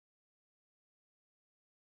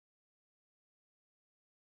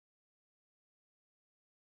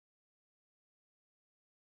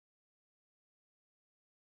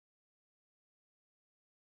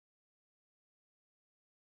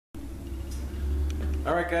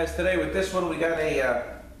Alright guys, today with this one we got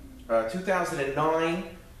a 2009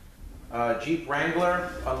 Jeep Wrangler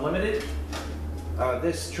Unlimited.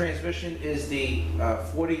 This transmission is the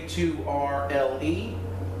 42RLE,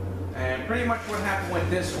 and pretty much what happened with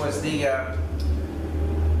this was the I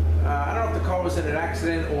don't know if the car was in an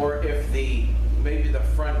accident or if maybe the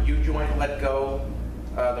front U-joint let go,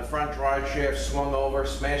 the front drive shaft swung over,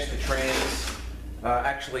 smashed the trans,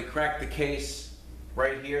 actually cracked the case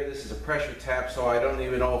right here. This is a pressure tap, so I don't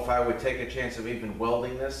even know if I would take a chance of even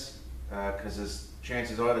welding this, because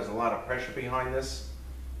chances are there's a lot of pressure behind this.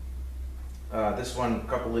 This one, a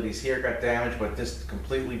couple of these here got damaged, but this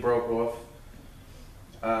completely broke off.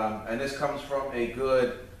 And this comes from a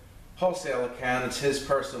good wholesale account. It's his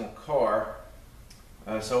personal car.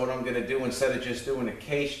 So what I'm going to do, instead of just doing a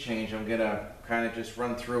case change, I'm going to kind of just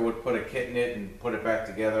run through it, put a kit in it, and put it back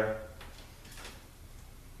together.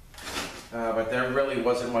 But there really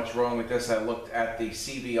wasn't much wrong with this. I looked at the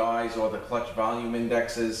CVIs, or the clutch volume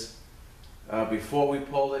indexes, before we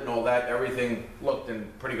pulled it and all that. Everything looked in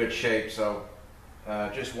pretty good shape, so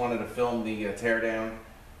just wanted to film the teardown.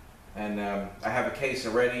 And I have a case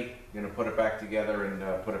already. I'm going to put it back together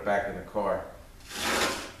and put it back in the car.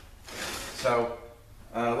 So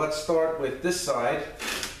let's start with this side.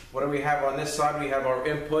 What do we have on this side? We have our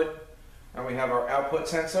input and we have our output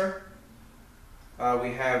sensor.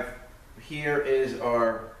 We have, here is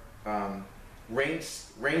our range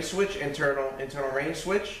switch, internal range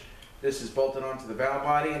switch. This is bolted onto the valve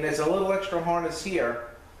body, and there's a little extra harness here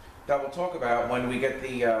that we'll talk about when we get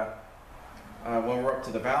the when we're up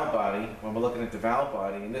to the valve body, when we're looking at the valve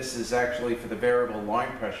body. And this is actually for the variable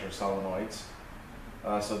line pressure solenoids.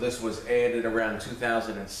 So this was added around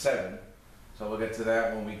 2007. So we'll get to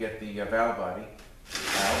that when we get the valve body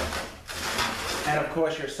out. And of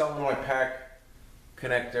course your solenoid pack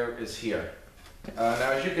connector is here.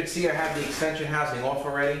 Now as you can see, I have the extension housing off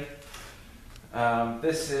already.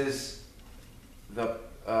 This is the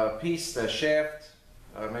piece, the shaft,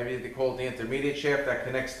 maybe they call it the intermediate shaft, that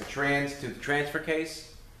connects the trans to the transfer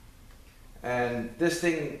case. And this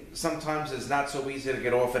thing sometimes is not so easy to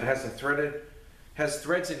get off. It has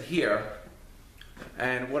threads in here,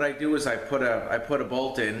 and what I do is I put a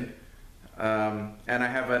bolt in, and I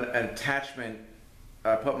have an attachment.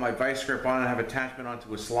 I put my vice grip on and have attachment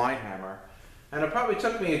onto a slide hammer, and it probably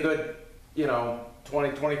took me a good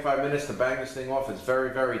 20-25 minutes to bang this thing off. It's very,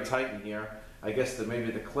 very tight in here. I guess maybe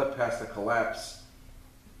the clip has to collapse.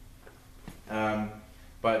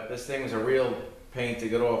 But this thing was a real pain to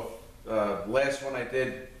get off. Last one I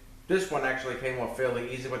did, this one actually came off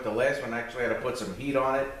fairly easy, but the last one actually had to put some heat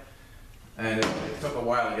on it, and it took a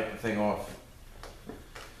while to get the thing off.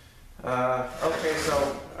 Okay,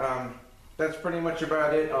 so that's pretty much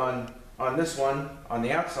about it on this one, on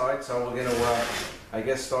the outside. So we're going to, I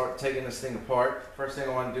guess, start taking this thing apart. First thing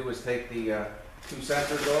I want to do is take the two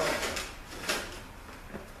sensors off.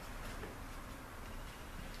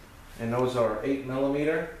 And those are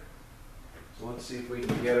 8mm. So let's see if we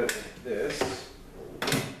can get it like this.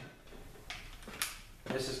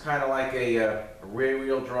 This is kind of like a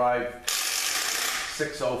rear-wheel drive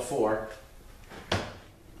 604. Okay,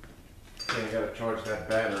 I gotta charge that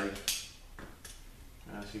battery.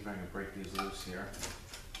 Let's see if I can break these loose here.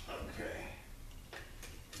 Okay.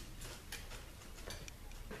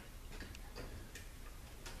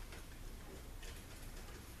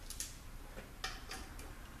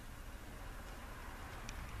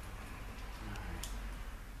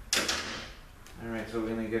 Alright, so we're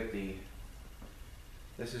going to get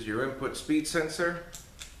this is your input speed sensor.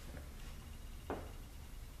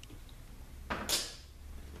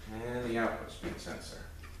 And the output speed sensor.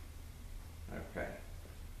 Okay.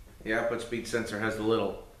 The output speed sensor has the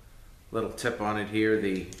little tip on it here.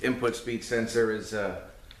 The input speed sensor is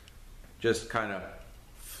just kind of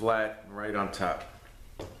flat right on top.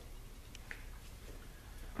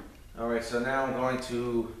 Alright, so now I'm going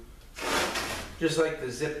to just like to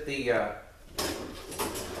zip the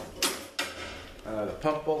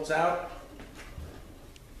pump bolts out.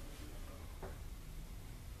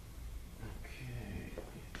 Okay,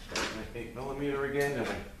 start my 8mm again, and I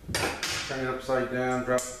turn it upside down,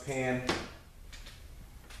 drop the pan.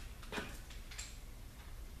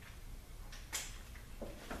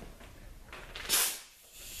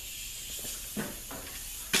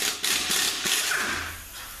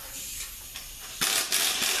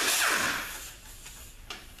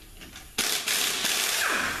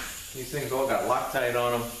 These things all got Loctite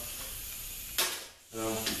on them, so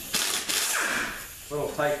a little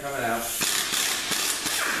tight coming out.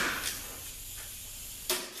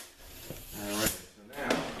 Alright, so now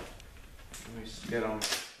let me get on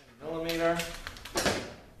 10mm.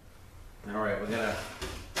 Alright, we're gonna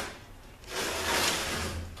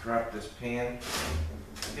drop this pan,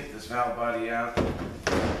 get this valve body out.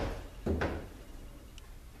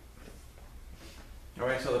 All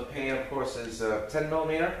right, so the pan, of course, is 10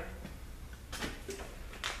 millimeter.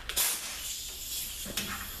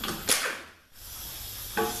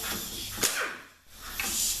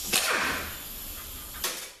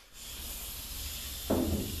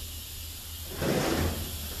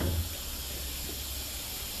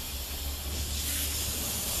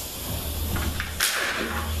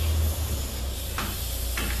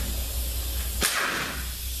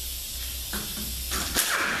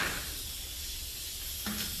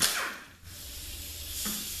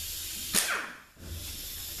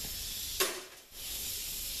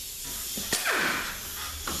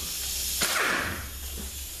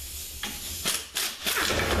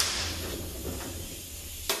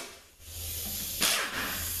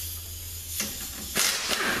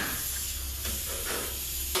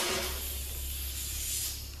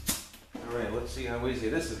 Let's see how easy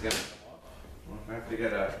this is going to come off. Well, if I have to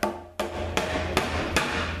get a...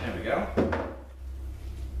 There we go.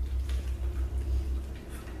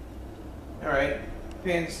 Alright,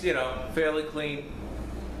 pan's, you know, fairly clean.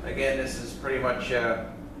 Again, this is pretty much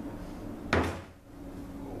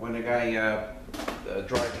when the guy the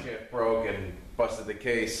drive shaft broke and busted the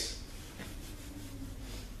case.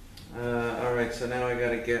 Alright, so now I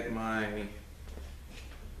got to get my...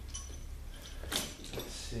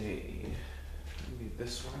 Let's see... Maybe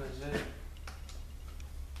this one is it.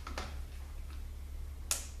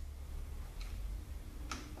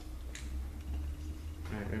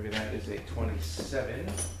 Alright, maybe that is a 27.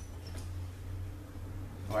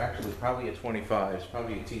 Oh, actually, probably a 25. It's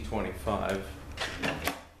probably a T25.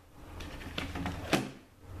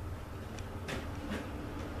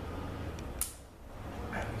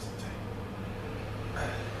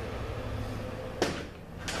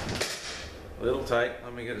 A little tight.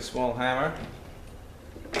 Let me get a small hammer.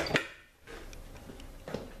 Give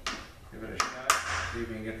it a shot. See if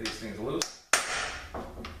we can get these things loose.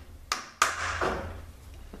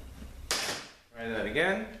 Try that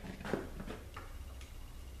again.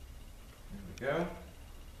 There we go.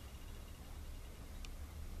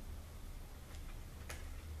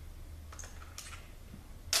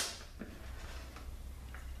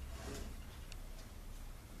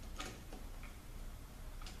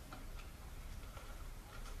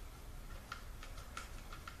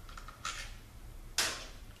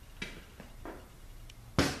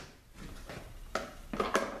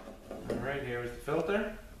 Alright, here is the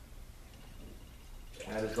filter.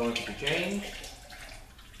 That is going to be changed.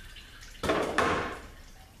 And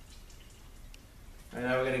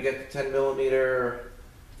now we're going to get the 10 millimeter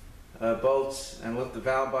bolts and lift the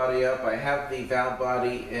valve body up. I have the valve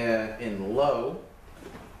body in low.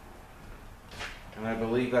 And I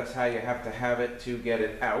believe that's how you have to have it to get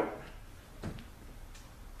it out.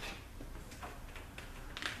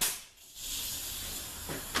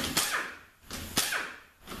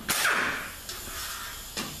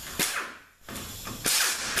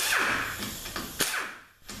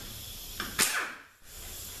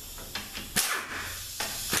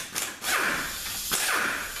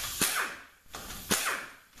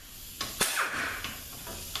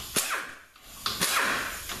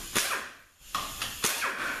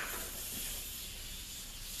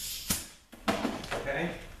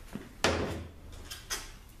 Okay.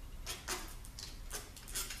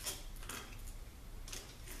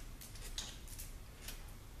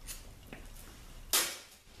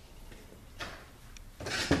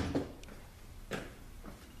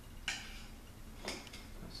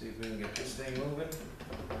 Let's see if we can get this thing moving.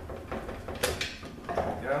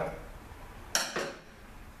 There we go.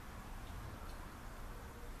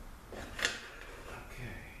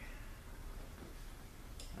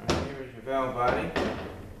 Valve body.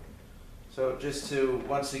 So just to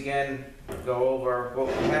once again go over what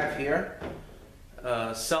we have here,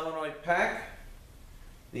 solenoid pack,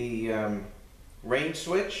 the range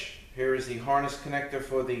switch. Here is the harness connector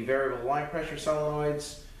for the variable line pressure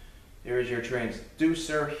solenoids. There is your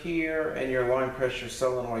transducer here and your line pressure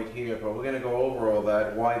solenoid here, but we're going to go over all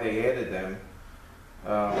that, why they added them,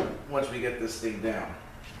 once we get this thing down.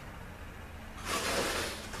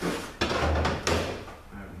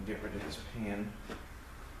 Get rid of this pan.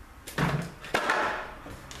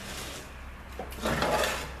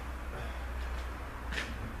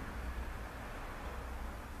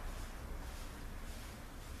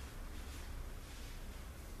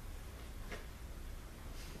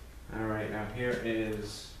 Alright, now here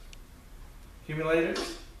is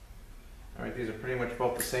accumulators. Alright, these are pretty much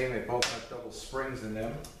both the same. They both have double springs in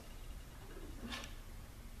them.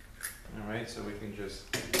 Alright. Alright, so we can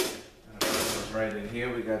just put those right in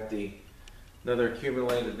here. We got another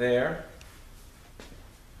accumulator there.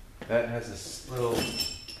 That has this little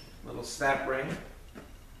snap ring.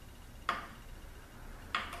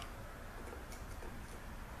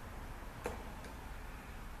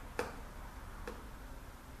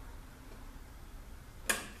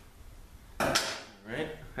 Alright,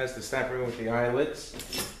 has the snap ring with the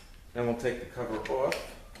eyelets. Then we'll take the cover off.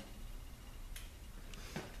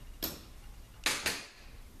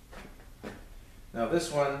 Now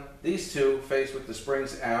this one, these two face with the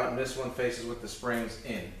springs out, and this one faces with the springs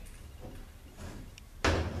in.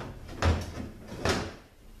 Alright,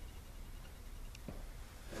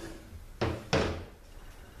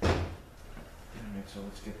 so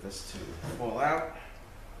let's get this to fall out.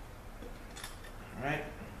 Alright.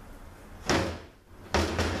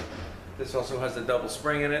 This also has the double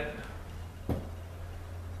spring in it.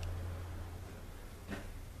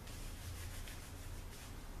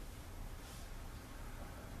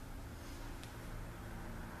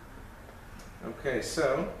 Okay,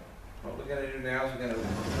 so what we're going to do now is we're going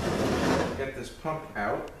to get this pump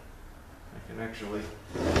out. I can actually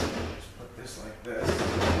just put this like this.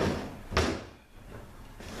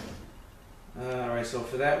 Alright, so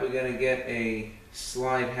for that we're going to get a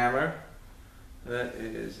slide hammer. That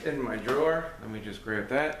is in my drawer. Let me just grab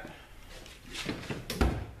that.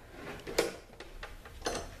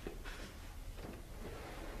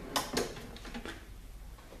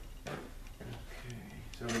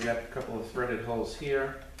 So we got a couple of threaded holes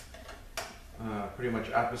here, pretty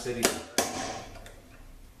much opposite each other.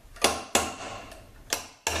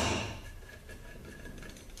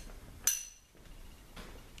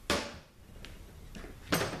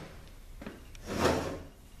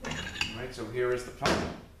 Alright, so here is the pump.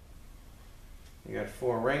 You got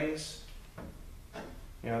 4 rings.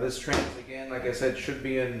 You know, this trans, again, like I said, should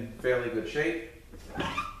be in fairly good shape.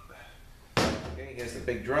 Okay, here's the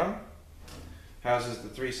big drum. Houses the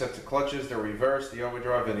 3 sets of clutches, the reverse, the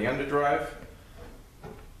overdrive, and the underdrive.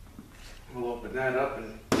 We'll open that up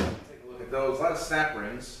and take a look at those. A lot of snap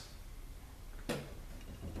rings.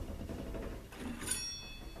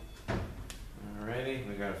 Alrighty,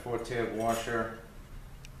 we got a 4-tailed washer.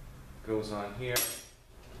 Goes on here.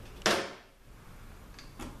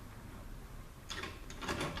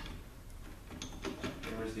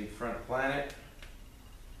 Here's the front planet.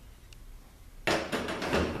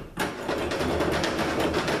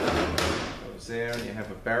 There, and you have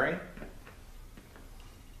a bearing.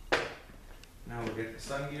 Now we'll get the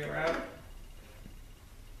sun gear out.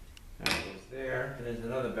 That goes there, and there's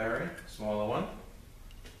another bearing, smaller one.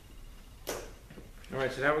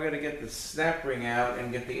 Alright, so now we're going to get the snap ring out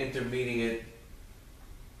and get the intermediate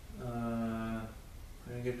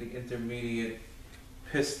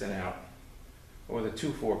piston out, or the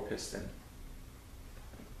 2-4 piston.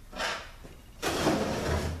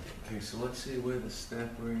 Okay, so let's see where the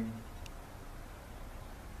snap ring.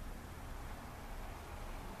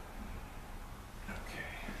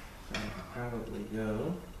 Probably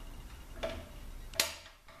go.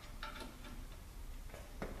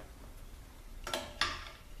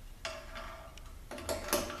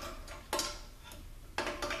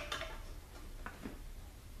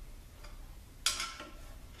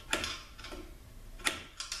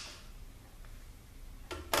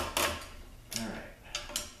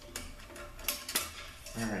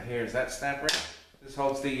 All right, here's that snap ring. This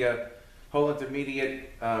holds the whole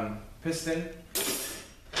intermediate piston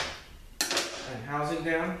and housing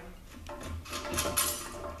down.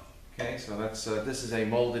 Okay, so that's this is a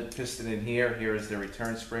molded piston in here. Here is the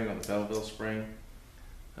return spring on the Belleville spring.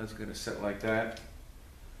 That's going to sit like that.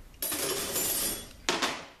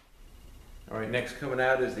 All right, next coming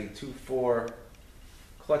out is the 2-4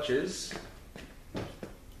 clutches.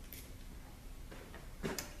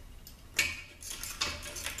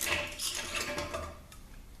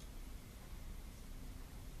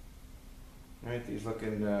 All right, these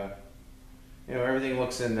looking, you know, everything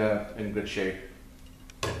looks in good shape.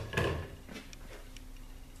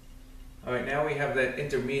 All right, now we have that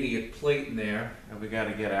intermediate plate in there that we got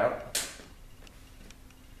to get out.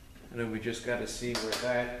 And then we just got to see where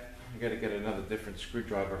that, we got to get another different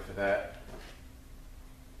screwdriver for that.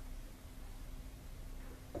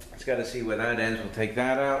 Just got to see where that ends. We'll take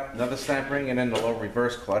that out, another snap ring, and then the low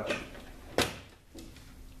reverse clutch.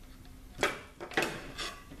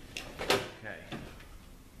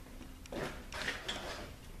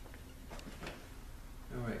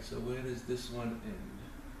 So where does this one end?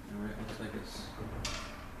 All right, looks like it's...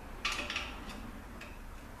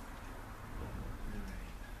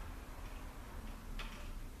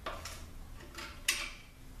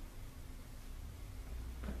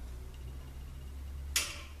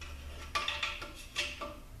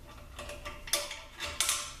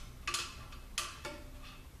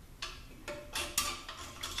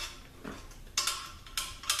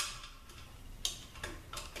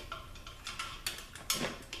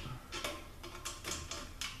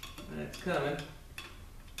 It's coming.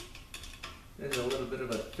 There's a little bit of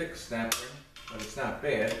a thick snapper, but it's not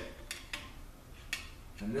bad.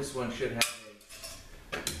 And this one should have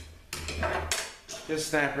this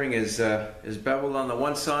snapping is beveled on the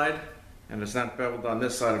one side, and it's not beveled on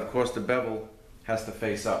this side. Of course, the bevel has to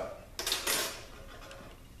face up.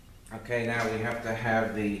 Okay, now we have to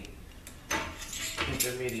have the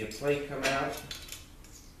intermediate plate come out.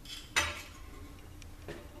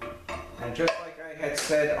 And just like I had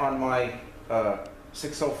said on my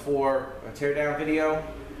 604 teardown video,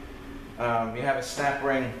 you have a snap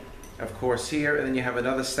ring, of course, here, and then you have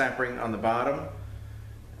another snap ring on the bottom.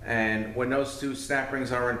 And when those two snap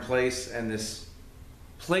rings are in place and this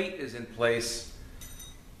plate is in place,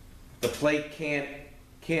 the plate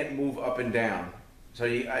can't move up and down. So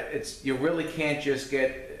you really can't just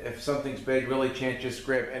get, if something's big, really can't just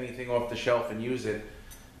grab anything off the shelf and use it.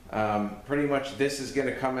 Pretty much this is going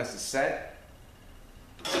to come as a set.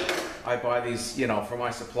 I buy these, you know, from my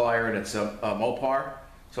supplier, and it's a Mopar,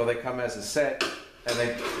 so they come as a set, and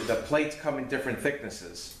the plates come in different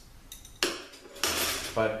thicknesses.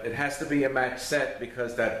 But it has to be a match set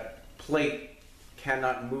because that plate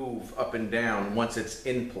cannot move up and down once it's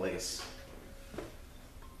in place.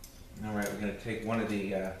 All right, we're going to take one of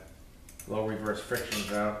the low reverse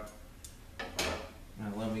frictions out.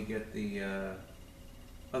 Now let me get the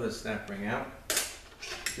other snap ring out.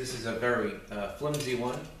 This is a very flimsy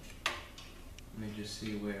one. Let me just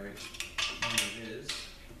see where it is.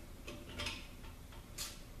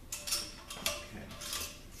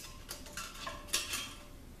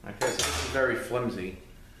 Okay, so this is very flimsy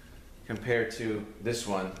compared to this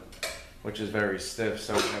one, which is very stiff.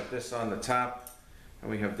 So we have this on the top, and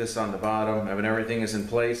we have this on the bottom, and when everything is in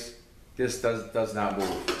place, this does not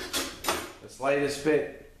move. The slightest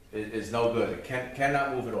bit is no good. It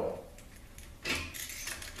cannot move at all.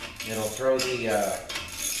 It'll throw the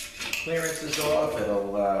clearances off.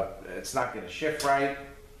 It's not going to shift right.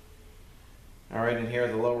 All right, and here are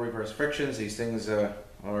the low reverse frictions. These things are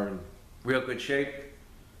in real good shape.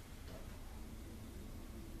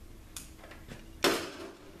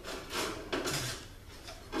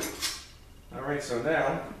 Alright, so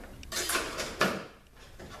now, I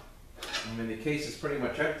mean, the case is pretty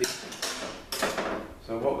much empty.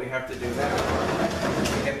 So what we have to do now,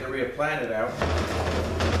 we have to reapply it out,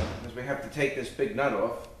 is we have to take this big nut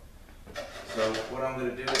off. So what I'm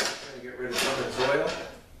going to do is I'm going to get rid of some of this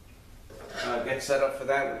oil, get set up for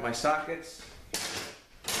that with my sockets,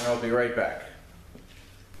 and I'll be right back.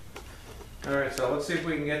 Alright, so let's see if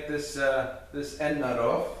we can get this, this end nut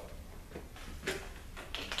off.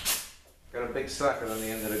 Got a big socket on the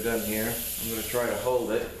end of the gun here. I'm going to try to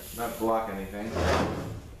hold it, not block anything.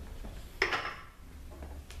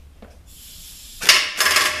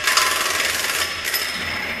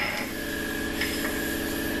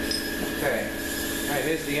 Okay, alright,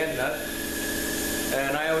 here's the end nut.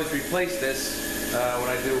 And I always replace this when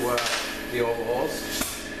I do the overhauls.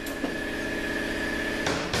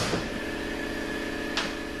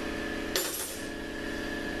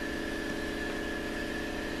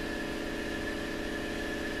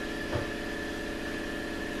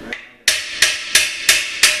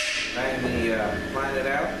 Find it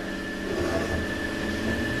out.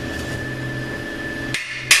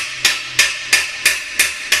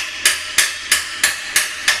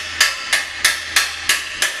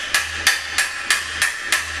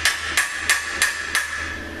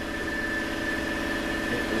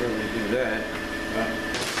 Can't really do that. I'm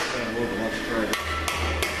going to move it. Let's try it.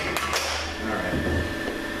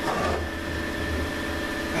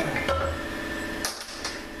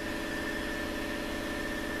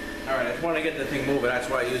 Alright, I just want to get the thing moving, that's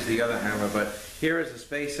why I use the other hammer, but here is a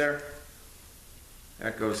spacer.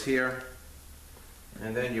 That goes here.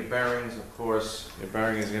 And then your bearings, of course, your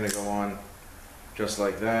bearing is going to go on just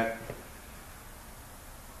like that.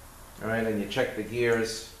 Alright, and you check the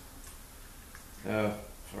gears for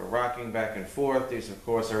rocking back and forth. These, of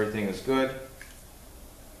course, everything is good.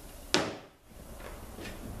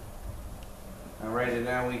 Alright, and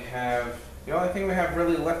now we have, the only thing we have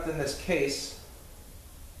really left in this case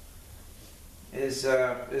is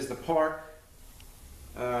the park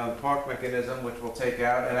mechanism, which we'll take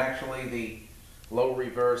out, and actually the low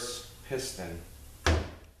reverse piston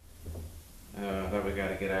that we got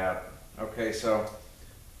to get out. Okay, so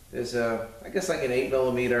there's I guess like an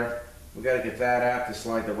 8mm. We got to get that out to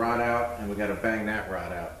slide the rod out, and we got to bang that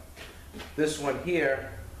rod out. This one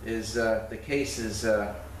here is the case is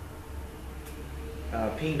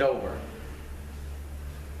peened over.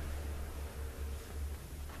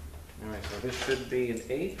 Alright, so this should be an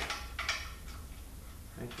 8.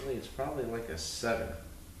 Actually, it's probably like a 7.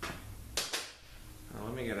 Now,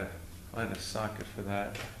 let me get a Find a socket for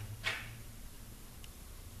that.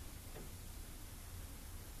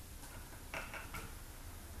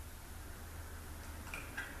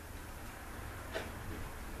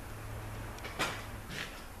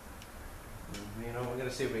 You know, we're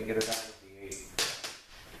gonna see if we can get it out with the 8.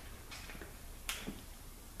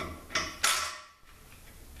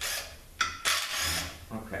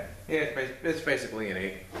 Okay, yeah, it's basically an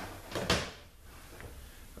 8.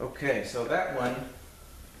 Okay, so that one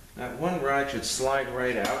rod should slide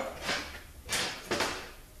right out.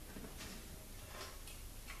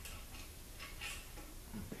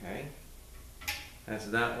 Okay, that's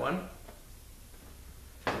that one.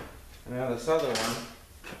 And now this other one,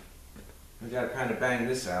 we got to kind of bang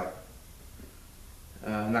this out.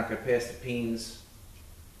 I'm not going to pass the pins.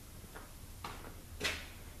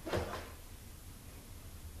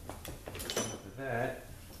 After that,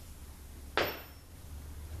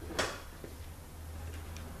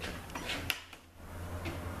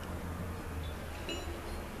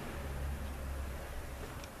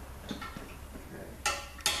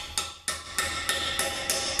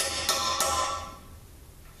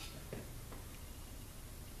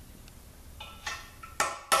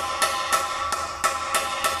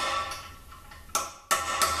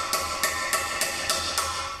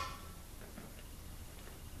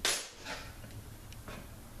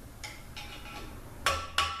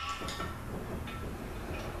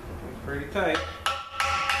 pretty tight.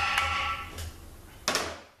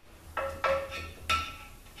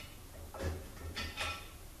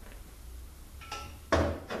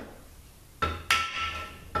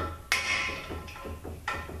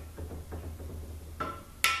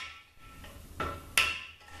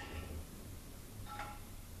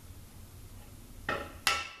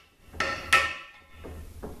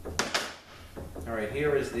 All right,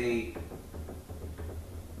 here is the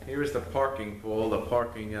parking pole, the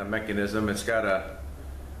parking mechanism. It's got a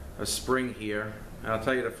spring here. And I'll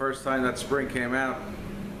tell you, the first time that spring came out,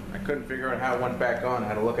 I couldn't figure out how it went back on. I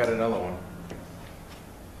had to look at another one.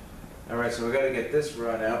 All right, so we got to get this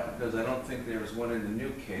rod out because I don't think there's one in the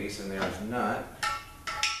new case, and there is not.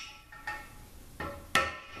 Now,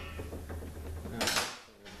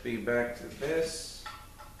 be back to this.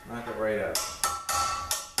 Knock it right out.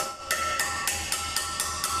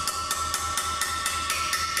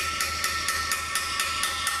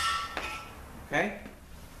 Okay.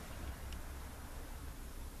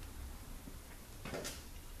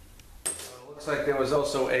 Looks like there was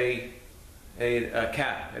also a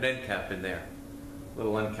cap, an end cap in there.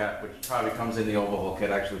 Little end cap, which probably comes in the overhaul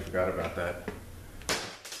kit. I actually forgot about that.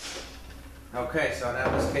 Okay, so now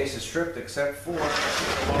this case is stripped except for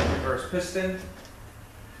the mold reverse piston,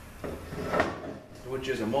 which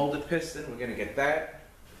is a molded piston. We're going to get that.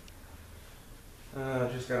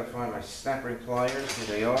 Just got to find my snap ring pliers.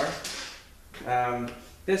 Here they are.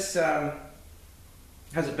 This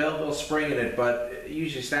has a Belleville spring in it, but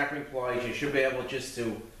usually snap ring pliers, you should be able just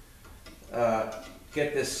to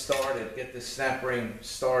get this started, get this snap ring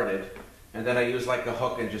started, and then I use like a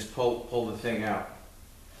hook and just pull the thing out.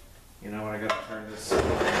 You know, and I got to turn this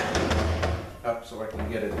up so I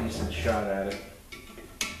can get a decent shot at it.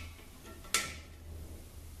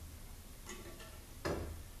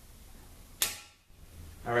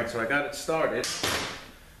 All right, so I got it started.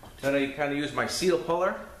 Then I kind of use my seal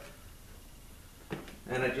puller,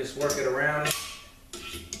 and I just work it around,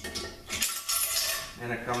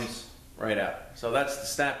 and it comes right out. So that's the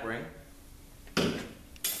snap ring.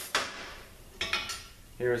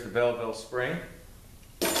 Here's the Belleville spring.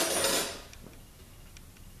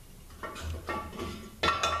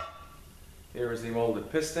 Here is the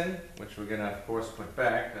molded piston, which we're going to, of course, put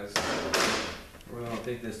back because we don't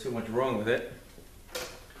think there's too much wrong with it.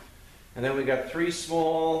 And then we got 3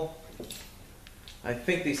 small, I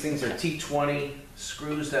think these things are T20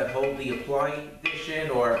 screws that hold the apply dish in,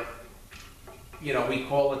 or, you know, we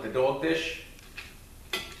call it the dog dish.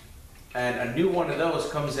 And a new one of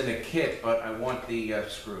those comes in a kit, but I want the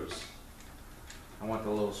screws. I want the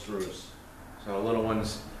little screws. So little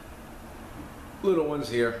ones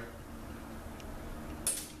here.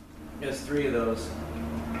 There's 3 of those.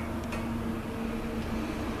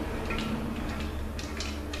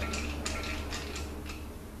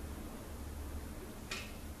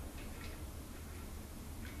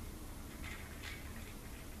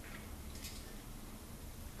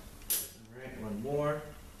 More.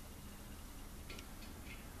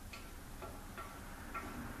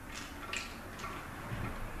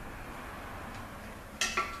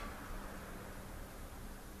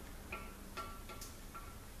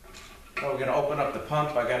 Oh, we're going to open up the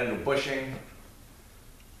pump. I got a new bushing.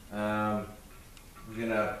 We're going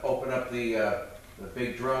to open up the the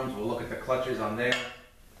big drums. We'll look at the clutches on there.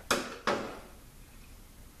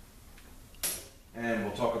 And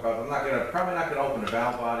we'll talk about, probably not gonna open the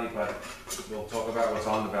valve body, but we'll talk about what's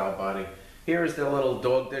on the valve body. Here is the little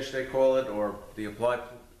dog dish, they call it, or the applied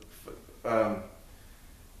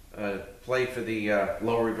plate for the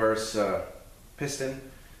lower reverse piston.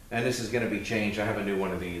 And this is gonna be changed. I have a new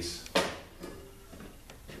one of these.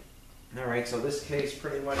 All right, so this case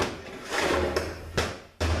pretty much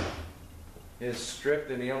is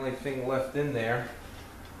stripped, and the only thing left in there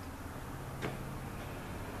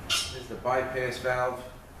is the bypass valve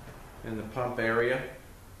in the pump area,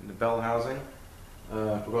 in the bell housing.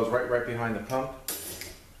 It goes right behind the pump.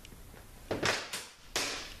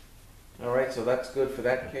 All right, so that's good for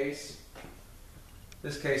that case.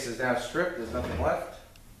 This case is now stripped. There's nothing left.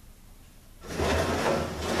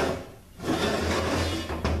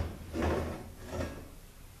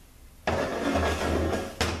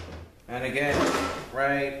 And again,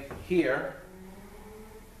 right here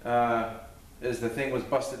is the thing was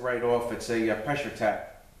busted right off. It's a pressure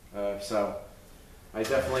tap. So I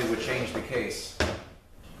definitely would change the case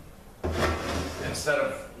instead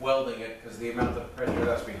of welding it, because the amount of pressure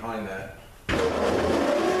that's behind that.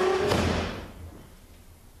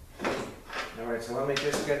 All right, so let me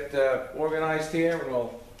just get organized here, and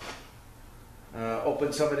we'll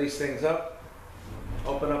open some of these things up.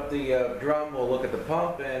 Open up the drum, we'll look at the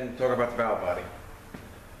pump and talk about the valve body.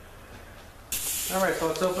 All right, so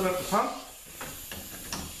let's open up the pump.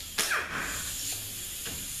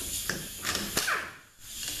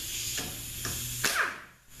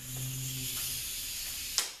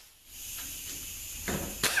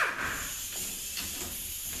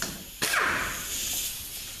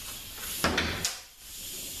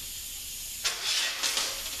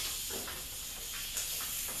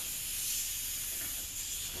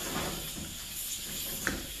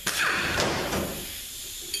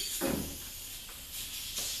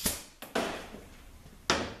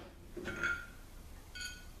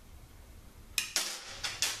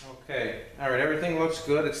 Okay, all right, everything looks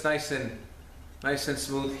good. It's nice and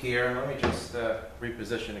smooth here. Let me just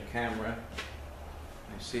reposition the camera.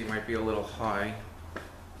 I see it might be a little high.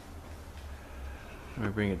 Let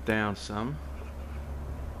me bring it down some.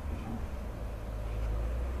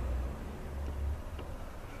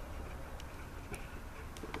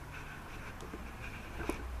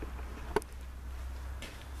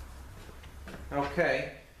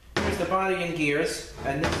 Okay, here's the body and gears,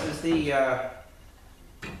 and this is the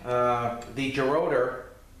gerotor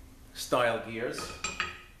style gears.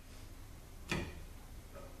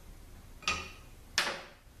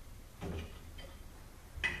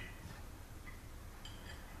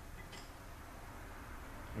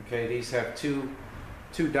 Okay, these have two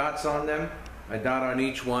dots on them, a dot on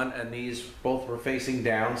each one, and these both were facing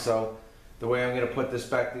down. So the way I'm going to put this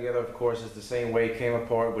back together, of course, is the same way it came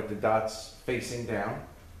apart, with the dots facing down.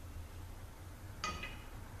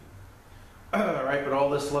 All right, but all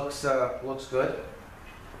this looks good.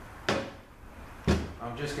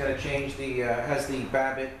 I'm just going to change the has the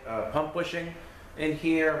Babbitt pump bushing in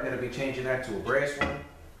here. I'm going to be changing that to a brass one.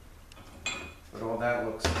 But all that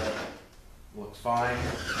looks fine.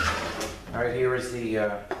 All right, here is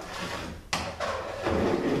the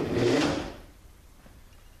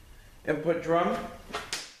input drum.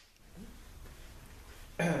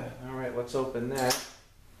 All right, let's open that.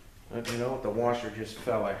 You know what? The washer just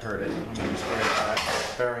fell. I heard it. I'm going to scared of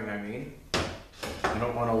that. Bearing, I mean. I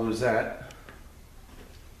don't want to lose that.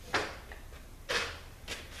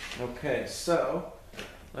 Okay, so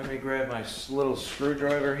let me grab my little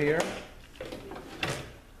screwdriver here.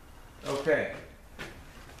 Okay.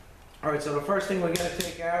 All right, so the first thing we're going to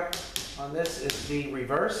take out on this is the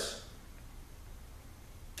reverse.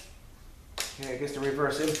 Okay, I guess the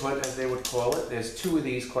reverse input, as they would call it. There's two of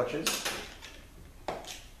these clutches.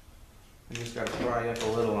 I just got to pry up a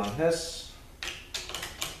little on this.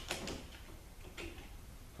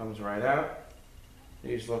 Comes right out.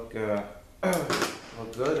 These look good,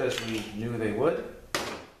 as we knew they would.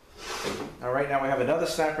 All right, now we have another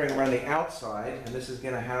snap ring around the outside, and this is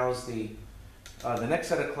going to house the next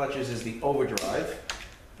set of clutches is the overdrive.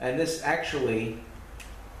 And this actually,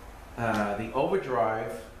 the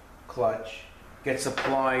overdrive clutch gets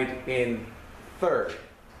applied in third.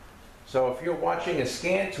 So if you're watching a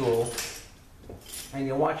scan tool, and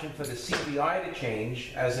you're watching for the CPI to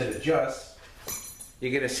change as it adjusts,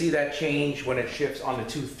 you're going to see that change when it shifts on the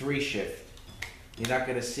 2-3 shift. You're not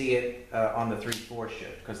going to see it on the 3-4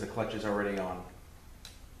 shift, because the clutch is already on.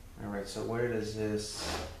 All right, so where does this...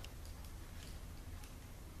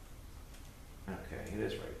 Okay, it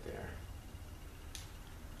is right there.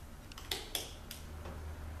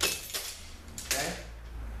 Okay.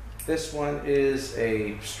 This one is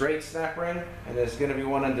a straight snap ring, and there's going to be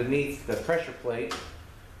one underneath the pressure plate,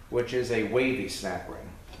 which is a wavy snap ring.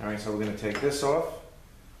 All right, so we're going to take this off.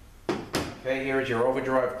 Okay, here is your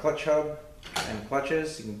overdrive clutch hub and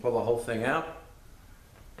clutches. You can pull the whole thing out.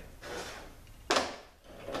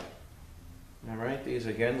 All right, these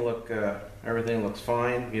again look, everything looks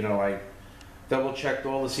fine. You know, I double checked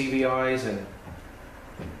all the CVIs and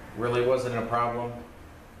really wasn't a problem.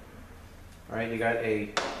 All right, you got a,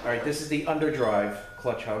 all right, this is the underdrive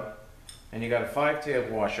clutch hub, and you got a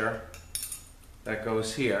 5-tab washer that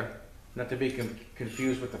goes here. Not to be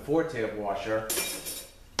confused with the 4-tab washer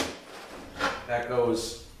that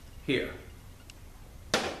goes here.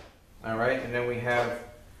 All right, and then we have,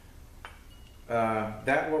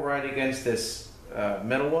 that will ride against this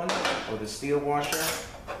metal one, or the steel washer.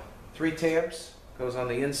 3 tabs, goes on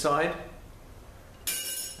the inside.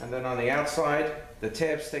 And then on the outside, the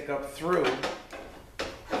tabs stick up through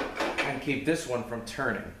and keep this one from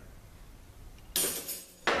turning.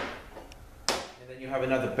 And then you have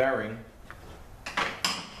another bearing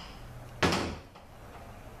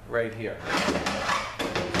right here.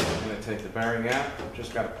 I'm going to take the bearing out.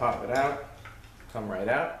 Just got to pop it out. Come right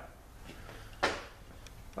out.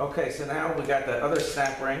 Okay, so now we got the other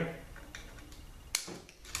snap ring.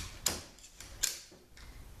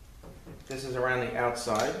 This is around the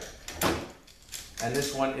outside, and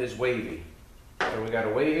this one is wavy. So we got a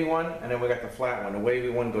wavy one, and then we got the flat one. The wavy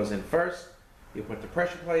one goes in first, you put the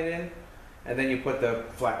pressure plate in, and then you put the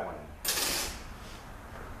flat one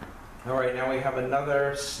in. All right, now we have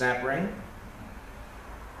another snap ring.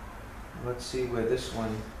 Let's see where this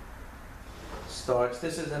one starts.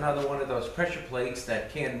 This is another one of those pressure plates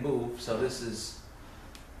that can move, so this is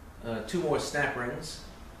 2 more snap rings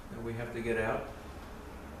that we have to get out.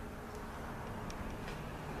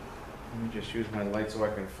 Let me just use my light so I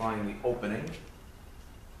can find the opening.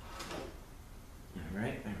 All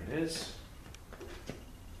right, there it is.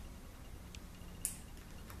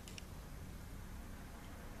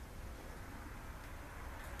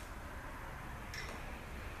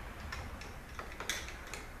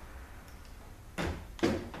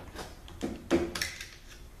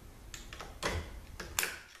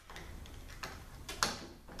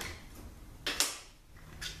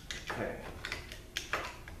 Okay.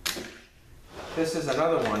 This is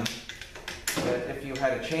another one that if you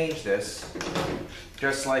had to change this,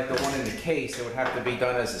 just like the one in the case, it would have to be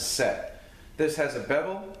done as a set. This has a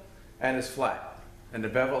bevel and is flat, and the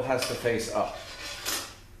bevel has to face up.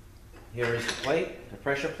 Here is the plate, the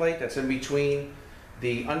pressure plate that's in between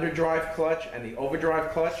the underdrive clutch and the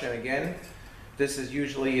overdrive clutch, and again, this is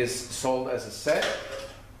usually sold as a set.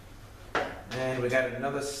 And we got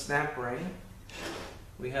another snap ring.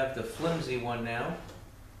 We have the flimsy one now.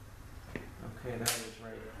 Okay, that is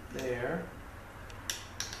right there.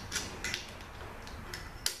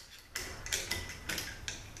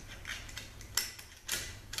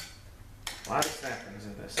 A lot of snap rings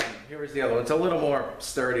in this. And here is the other one. It's a little more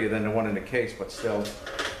sturdy than the one in the case, but still.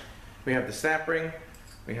 We have the snap ring,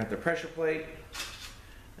 we have the pressure plate,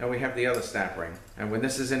 and we have the other snap ring. And when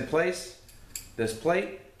this is in place, this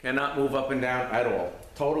plate cannot move up and down at all.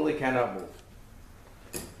 Totally cannot move.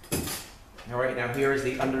 All right, now here is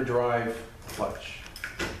the underdrive clutch.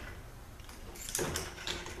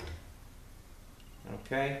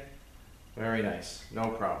 Okay, very nice, no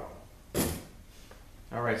problem.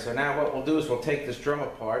 All right, so now what we'll do is we'll take this drum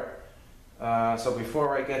apart. So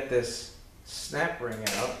before I get this snap ring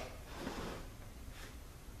out,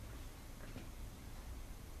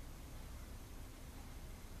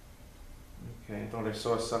 okay, I thought I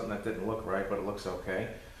saw something that didn't look right, but it looks okay.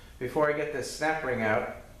 Before I get this snap ring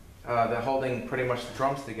out, they're holding pretty much the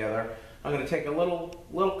drums together. I'm going to take a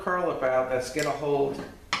little curl out that's going to hold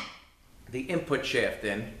the input shaft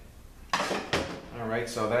in. All right,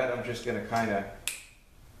 so that I'm just going to kind of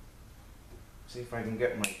see if I can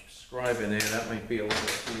get my scribe in there. That might be a little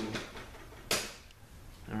too...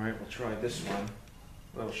 All right, we'll try this one.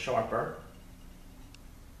 A little sharper.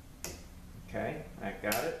 Okay, I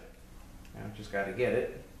got it. Now I've just got to get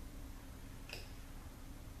it.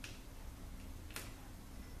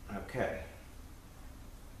 Okay.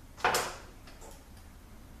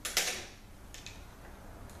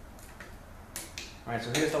 All right,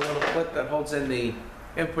 so here's the little clip that holds in the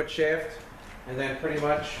input shaft, and then pretty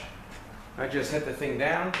much I just hit the thing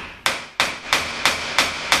down.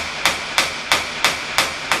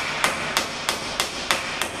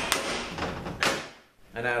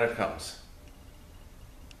 And out it comes.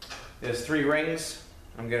 There's 3 rings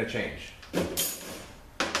I'm going to change.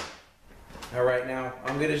 All right, now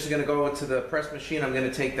I'm just going to go into the press machine. I'm going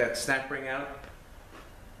to take that snap ring out.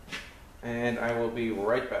 and I will be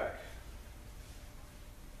right back.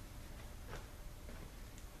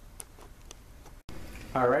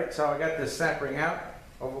 All right, so I got this snap ring out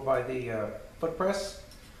over by the foot press.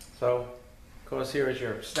 So, of course, here is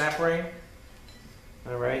your snap ring.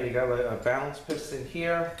 All right, you got a balance piston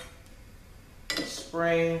here,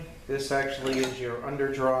 spring. This actually is your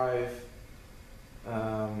underdrive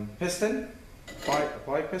piston,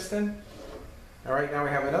 apply piston. All right, now we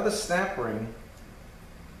have another snap ring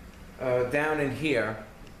down in here.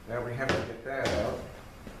 Now we have to get that out.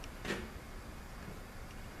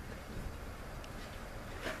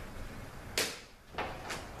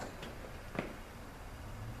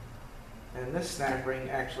 And this snap ring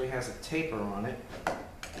actually has a taper on it.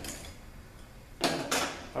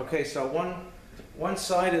 Okay, so one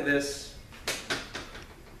side of this,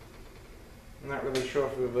 I'm not really sure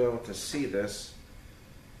if we'll be able to see this,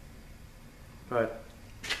 but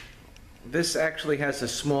this actually has a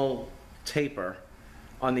small taper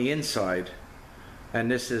on the inside, and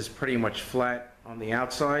this is pretty much flat on the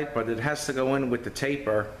outside, but it has to go in with the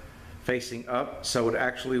taper facing up, so it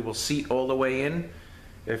actually will seat all the way in.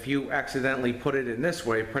 If you accidentally put it in this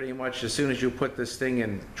way, pretty much as soon as you put this thing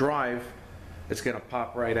in drive, it's going to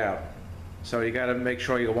pop right out. So you got to make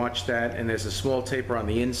sure you watch that, and there's a small taper on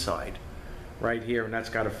the inside right here, and that's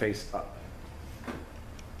got to face up.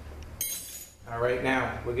 All right,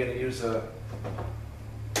 now we're going to use a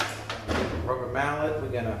rubber mallet. We're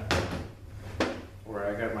going to, where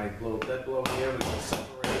I got my little dead blow here, we can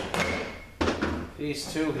separate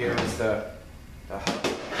these two. Here is the hub.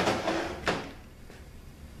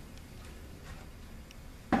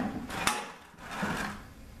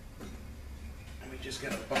 Just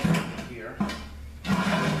gonna bump it here.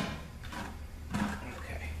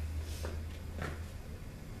 Okay.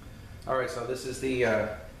 All right, so this is the,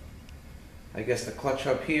 I guess the clutch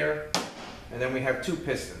hub here, and then we have two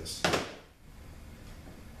pistons.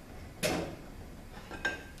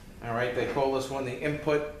 All right, they call this one the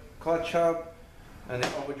input clutch hub and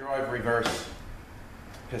the overdrive reverse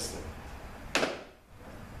piston.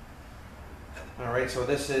 All right, so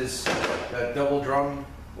this is a double drum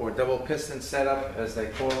or double piston setup, as they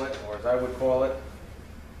call it, or as I would call it.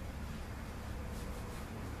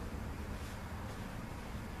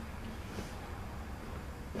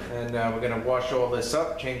 And we're going to wash all this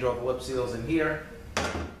up, change all the lip seals in here.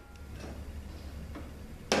 All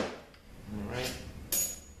right.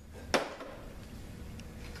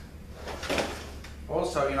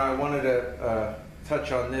 Also, you know, I wanted to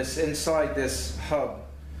touch on this. Inside this hub,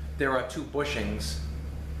 there are two bushings.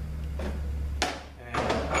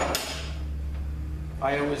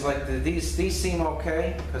 I always like these seem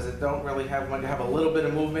okay because it don't really have much. You have a little bit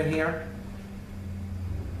of movement here.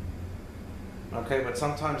 Okay, but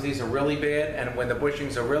sometimes these are really bad, and when the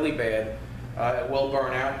bushings are really bad, it will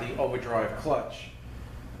burn out the overdrive clutch.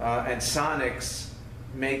 And Sonics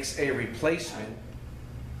makes a replacement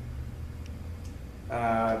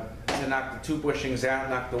to knock the two bushings out,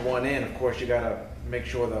 knock the one in. Of course, you got to make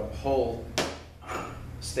sure the hole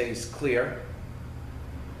stays clear.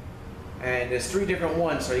 And there's three different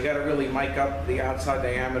ones, so you got to really mic up the outside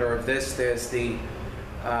diameter of this. There's the,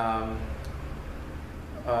 I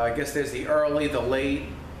guess there's the early, the late,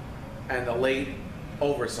 and the late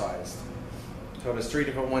oversized. So there's three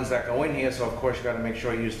different ones that go in here, so of course you got to make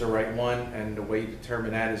sure you use the right one, and the way you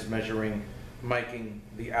determine that is measuring, miking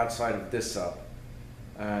the outside of this up.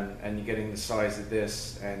 And you're getting the size of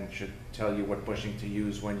this, and should tell you what bushing to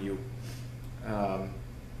use when you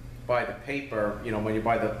buy the paper. You know, when you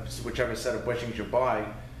buy the whichever set of bushings you buy,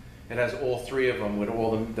 it has all three of them with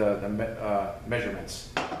all the measurements.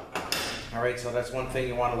 All right, so that's one thing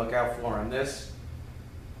you want to look out for on this.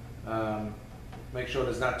 Make sure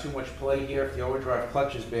there's not too much play here. If the overdrive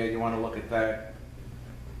clutch is bad, you want to look at that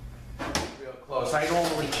real close. I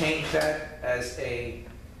normally change that as a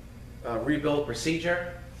rebuild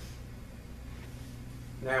procedure.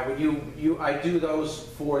 Now, when I do those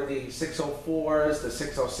for the 604s, the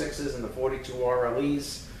 606s, and the 42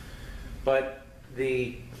 RLEs, but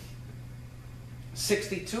the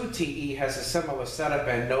 62 TE has a similar setup,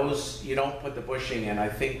 and those you don't put the bushing in. I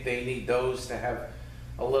think they need those to have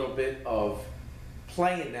a little bit of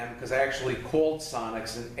play in them, because I actually called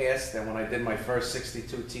Sonics and asked them when I did my first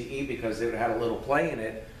 62 TE, because it had a little play in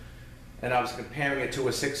it, and I was comparing it to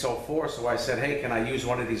a 604, so I said, hey, can I use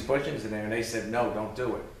one of these bushings in there? And they said, no, don't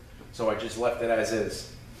do it. So I just left it as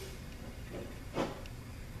is.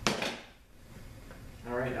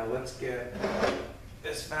 All right, now let's get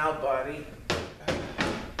this valve body.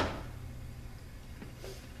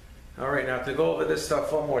 All right, now to go over this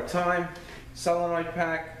stuff one more time: solenoid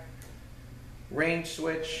pack, range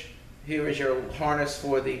switch, here is your harness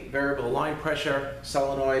for the variable line pressure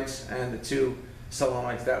solenoids and the 2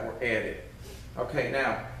 solenoids that were added. Okay,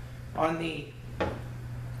 now on the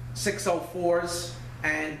 604s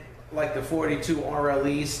and like the 42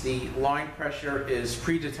 RLEs, the line pressure is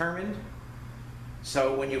predetermined.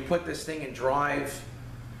 So when you put this thing in drive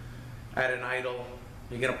at an idle,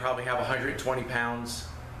 you're going to probably have 120 pounds,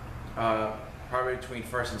 probably between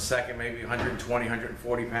first and second, maybe 120,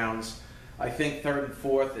 140 pounds. I think third and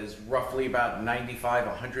fourth is roughly about 95,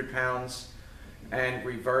 100 pounds. And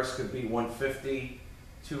reverse could be 150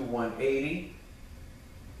 to 180.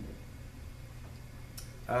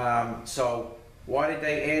 So why did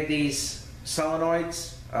they add these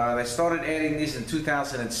solenoids? They started adding these in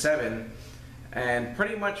 2007, and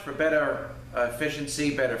pretty much for better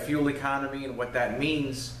efficiency, better fuel economy. And what that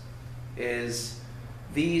means is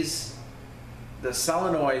the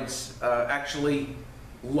solenoids actually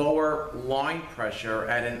lower line pressure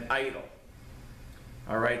at an idle.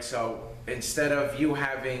 All right, so instead of you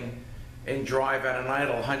having in drive at an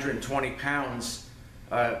idle 120 pounds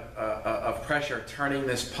of pressure turning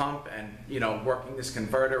this pump and working this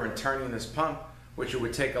converter and turning this pump, which it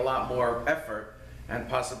would take a lot more effort and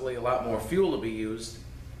possibly a lot more fuel to be used,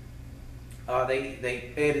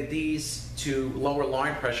 they added these to lower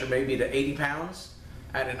line pressure maybe to 80 pounds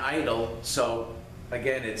at an idle. So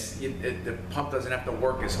again, the pump doesn't have to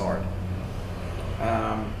work as hard.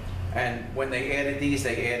 And when they added these,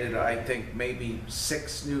 they added, I think, maybe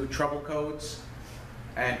 6 new trouble codes.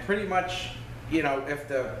 And pretty much, if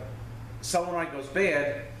the solenoid goes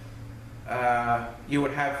bad, you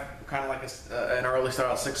would have kind of like an early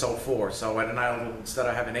style 604. So at an idle, instead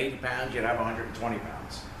of having 80 pounds, you'd have 120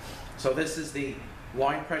 pounds. So this is the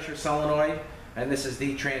line pressure solenoid, and this is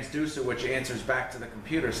the transducer, which answers back to the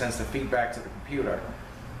computer, sends the feedback to the computer.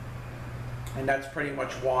 And that's pretty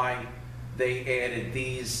much why they added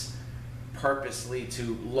these purposely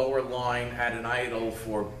to lower line at an idle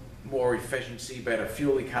for more efficiency, better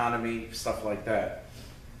fuel economy, stuff like that.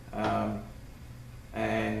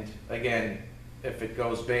 And again, if it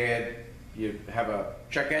goes bad, you have a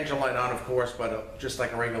check engine light on, of course, but just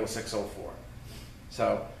like a regular 604.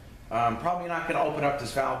 So probably not going to open up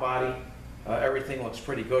this valve body. Everything looks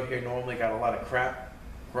pretty good here. Normally got a lot of crap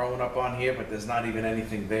growing up on here, but there's not even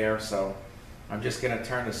anything there. So I'm just going to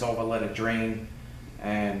turn this over, let it drain,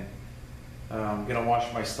 and I'm going to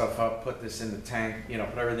wash my stuff up, put this in the tank,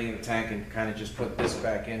 put everything in the tank, and kind of just put this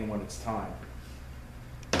back in when it's time.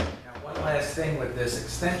 Now, one last thing with this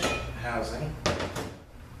extension housing.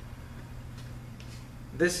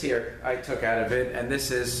 This here I took out of it, and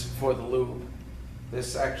this is for the lube.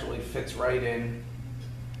 This actually fits right in,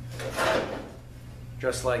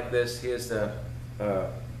 just like this. Here's the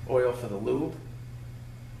oil for the lube.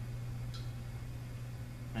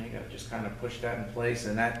 And you got to just kind of push that in place,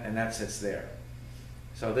 and that sits there.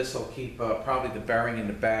 So this will keep probably the bearing in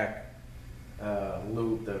the back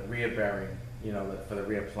lube, the rear bearing, for the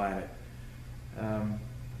rear planet. And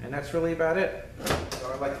that's really about it. So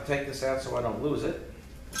I'd like to take this out so I don't lose it.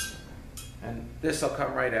 And this will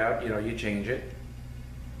come right out. You change it,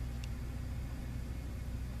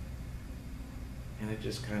 and it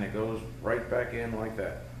just kind of goes right back in like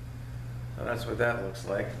that. So that's what that looks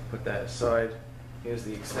like. Put that aside. Here's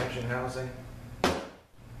the extension housing.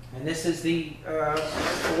 And this is the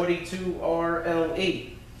 42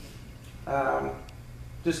 RLE.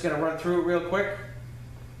 Just going to run through it real quick.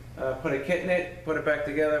 Put a kit in it, put it back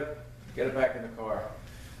together, get it back in the car.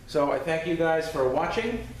 So I thank you guys for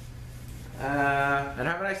watching. And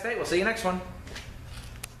have a nice day. We'll see you next one.